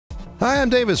Hi,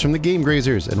 I'm Davis from the Game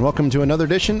Grazers, and welcome to another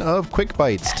edition of Quick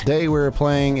Bytes. Today we're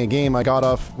playing a game I got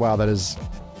off... Wow, that is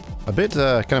a bit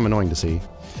kind of annoying to see.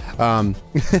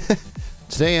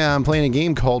 Today I'm playing a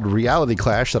game called Reality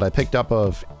Clash that I picked up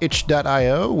of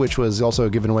itch.io, which was also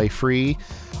given away free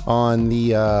on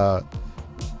the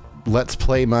Let's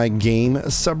Play My Game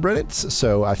subreddits.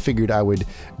 So I figured I would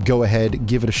go ahead,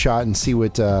 give it a shot, and see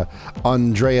what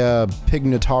Andrea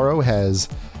Pignataro has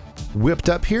whipped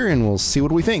up here, and we'll see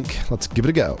what we think. Let's give it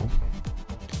a go.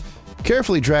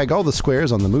 Carefully drag all the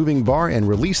squares on the moving bar and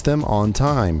release them on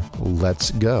time.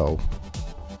 Let's go.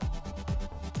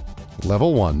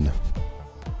 Level 1.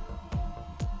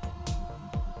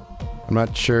 I'm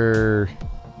not sure...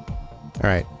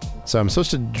 Alright, so I'm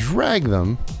supposed to drag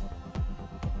them.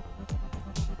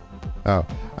 Oh,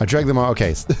 I drag them on...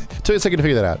 Okay, took a second to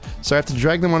figure that out. So I have to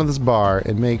drag them onto this bar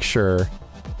and make sure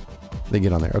they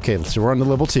get on there. Okay, so we're on to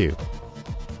level 2.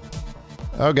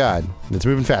 Oh god, it's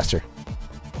moving faster.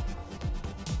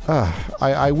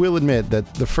 I will admit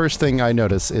that the first thing I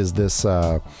notice is this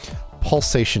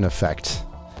pulsation effect.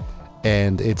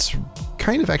 And it's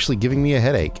kind of actually giving me a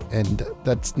headache, and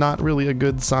that's not really a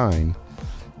good sign.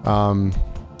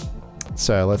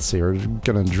 So let's see, we're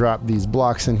gonna drop these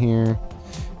blocks in here,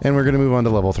 and we're gonna move on to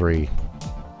level 3.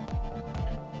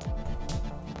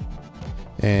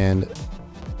 And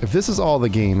if this is all the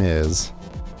game is,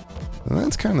 then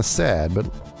that's kind of sad,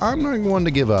 but I'm not one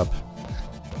to give up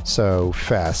so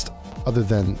fast, other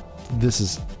than this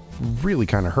is really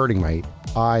kind of hurting my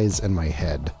eyes and my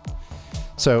head.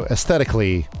 So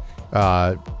aesthetically,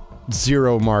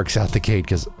 0 marks out the gate,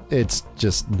 because it's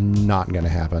just not gonna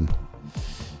happen.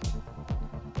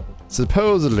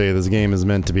 Supposedly this game is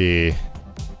meant to be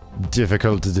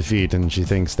difficult to defeat, and she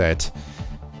thinks that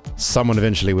someone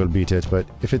eventually will beat it, but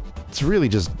if it's really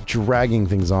just dragging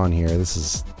things on here, this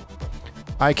is...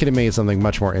 I could have made something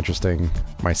much more interesting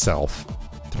myself,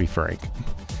 to be frank.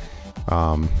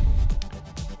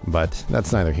 But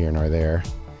that's neither here nor there.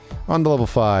 On to level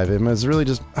 5, it was really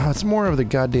just... Oh, it's more of the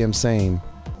goddamn same.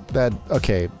 That...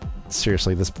 Okay,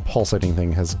 seriously, this pulsating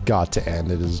thing has got to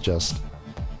end. It is just...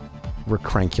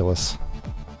 recrankulous.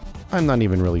 I'm not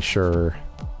even really sure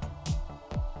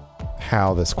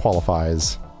how this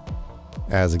qualifies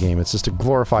as a game. It's just a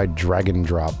glorified drag and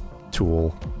drop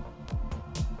tool.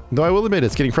 Though I will admit,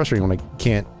 it's getting frustrating when I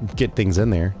can't get things in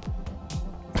there.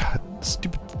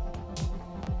 Stupid.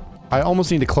 I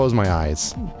almost need to close my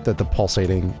eyes that the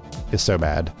pulsating is so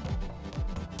bad.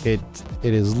 It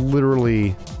is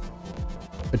literally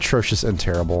atrocious and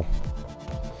terrible.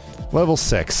 Level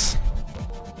 6.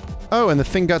 Oh, and the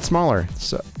thing got smaller.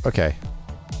 So, okay.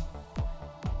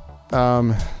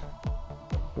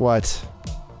 What?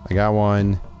 I got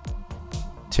 1,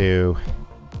 2,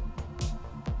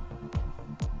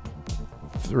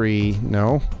 3,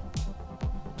 no.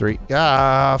 3,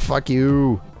 ah, fuck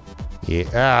you. Yeah,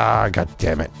 ah, god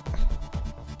damn it.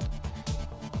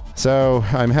 So,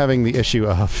 I'm having the issue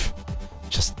of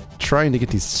just trying to get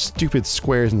these stupid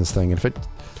squares in this thing, and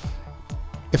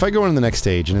if I go into the next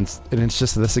stage and it's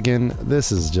just this again,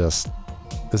 this is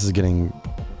getting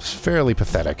fairly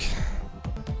pathetic.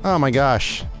 Oh my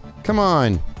gosh. Come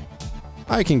on.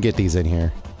 I can get these in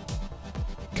here.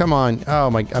 Come on. Oh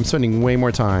my, I'm spending way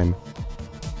more time.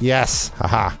 Yes,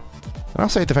 haha. And I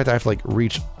also hate the fact that I have to like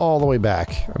reach all the way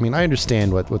back. I mean, I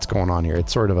understand what's going on here.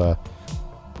 It's sort of a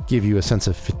give you a sense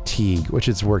of fatigue, which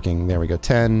is working. There we go.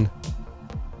 10.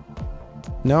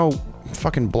 No,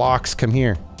 fucking blocks, come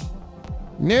here.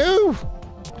 No!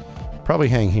 Probably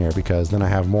hang here because then I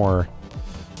have more.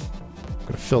 I'm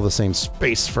gonna fill the same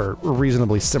space for a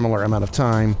reasonably similar amount of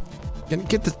time. And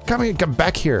come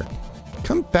back here.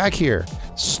 Come back here.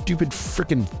 Stupid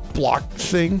frickin' block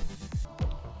thing.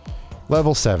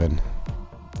 Level 7.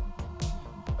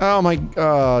 Oh my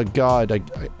god.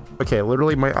 Okay,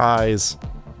 literally my eyes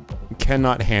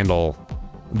cannot handle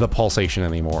the pulsation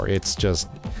anymore. It's just,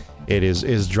 it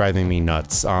is driving me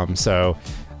nuts. So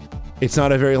it's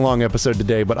not a very long episode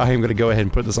today, but I am going to go ahead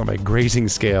and put this on my grazing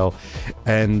scale.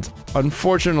 And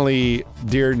unfortunately,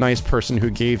 dear nice person who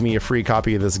gave me a free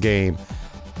copy of this game,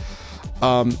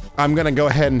 I'm going to go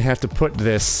ahead and have to put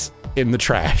this in the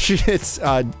trash. It's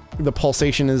the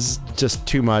pulsation is just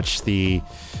too much.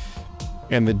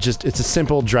 It's a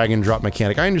simple drag and drop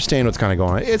mechanic. I understand what's kind of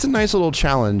going on. It's a nice little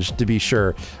challenge to be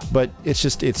sure, but it's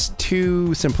too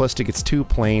simplistic, it's too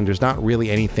plain, there's not really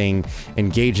anything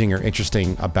engaging or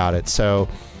interesting about it. So,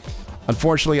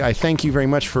 unfortunately, I thank you very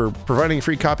much for providing a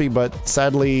free copy, but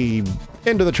sadly,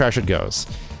 into the trash it goes.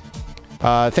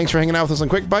 Thanks for hanging out with us on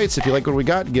Quick Bytes. If you like what we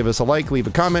got, give us a like, leave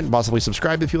a comment, possibly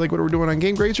subscribe if you like what we're doing on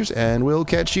Game Grazers, and we'll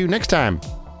catch you next time.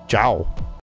 Ciao.